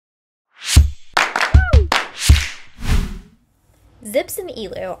Zips and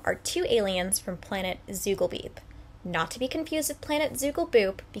Eeloo are two aliens from planet Zoogleboop, not to be confused with planet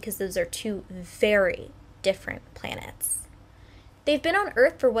Zoogleboop because those are two very different planets. They've been on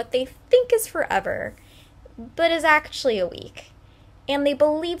Earth for what they think is forever, but is actually a week, and they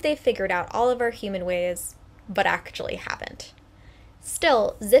believe they've figured out all of our human ways, but actually haven't.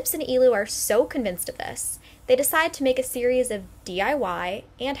 Still, Zips and Eeloo are so convinced of this, they decide to make a series of DIY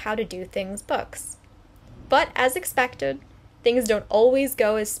and how to do things books. But as expected, things don't always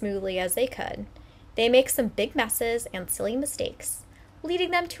go as smoothly as they could. They make some big messes and silly mistakes, leading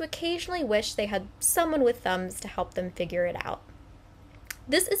them to occasionally wish they had someone with thumbs to help them figure it out.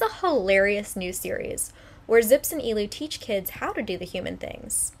 This is a hilarious new series, where Zips and Eeloo teach kids how to do the human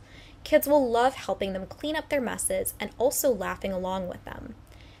things. Kids will love helping them clean up their messes and also laughing along with them.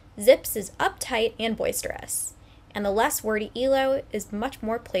 Zips is uptight and boisterous, and the less wordy Eeloo is much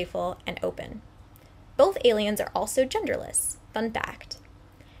more playful and open. Both aliens are also genderless. Fun fact.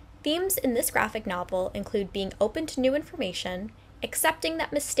 Themes in this graphic novel include being open to new information, accepting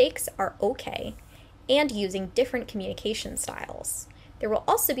that mistakes are okay, and using different communication styles. There will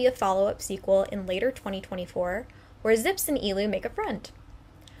also be a follow-up sequel in later 2024 where Zips and Eeloo make a friend.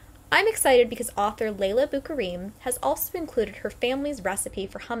 I'm excited because author Leila Boukarim has also included her family's recipe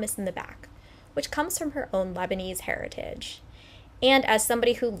for hummus in the back, which comes from her own Lebanese heritage. And as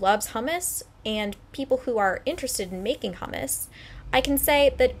somebody who loves hummus and people who are interested in making hummus, I can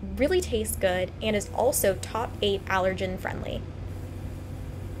say that it really tastes good and is also top 8 allergen friendly.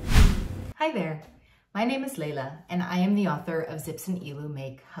 Hi there, my name is Leila and I am the author of Zips and Eeloo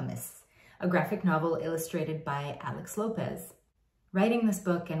Make Hummus, a graphic novel illustrated by Lopez. Writing this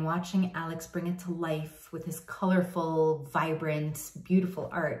book and watching Alex bring it to life with his colorful, vibrant, beautiful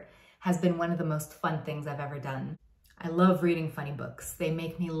art has been one of the most fun things I've ever done. I love reading funny books. They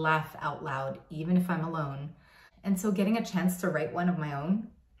make me laugh out loud, even if I'm alone. And so getting a chance to write one of my own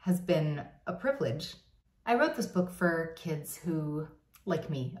has been a privilege. I wrote this book for kids who, like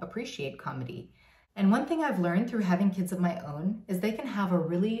me, appreciate comedy. And one thing I've learned through having kids of my own is they can have a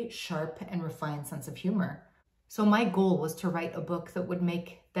really sharp and refined sense of humor. So my goal was to write a book that would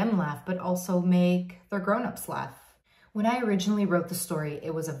make them laugh, but also make their grown-ups laugh. When I originally wrote the story,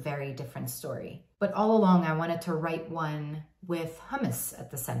 it was a very different story. But all along, I wanted to write one with hummus at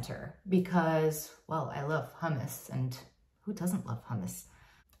the center because, well, I love hummus, and who doesn't love hummus?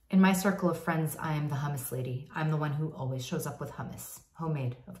 In my circle of friends, I am the hummus lady. I'm the one who always shows up with hummus.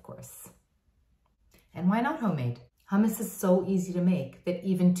 Homemade, of course. And why not homemade? Hummus is so easy to make that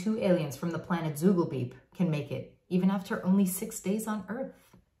even two aliens from the planet Zoogleboop can make it, even after only 6 days on Earth.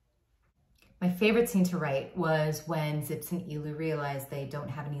 My favorite scene to write was when Zips and Eeloo realize they don't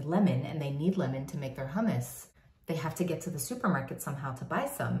have any lemon and they need lemon to make their hummus. They have to get to the supermarket somehow to buy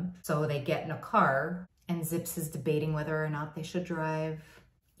some. So they get in a car and Zips is debating whether or not they should drive.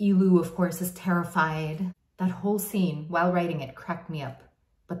 Eeloo, of course, is terrified. That whole scene, while writing it, cracked me up.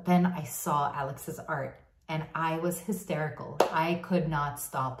 But then I saw Alex's art and I was hysterical. I could not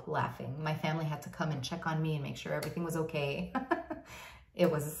stop laughing. My family had to come and check on me and make sure everything was okay.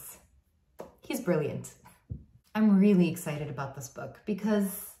 He's brilliant. I'm really excited about this book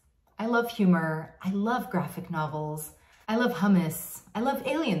because I love humor, I love graphic novels, I love hummus, I love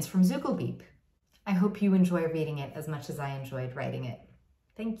aliens from Zoogleboop. I hope you enjoy reading it as much as I enjoyed writing it.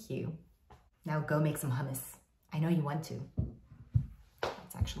 Thank you. Now go make some hummus. I know you want to.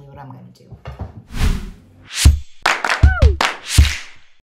 That's actually what I'm gonna do.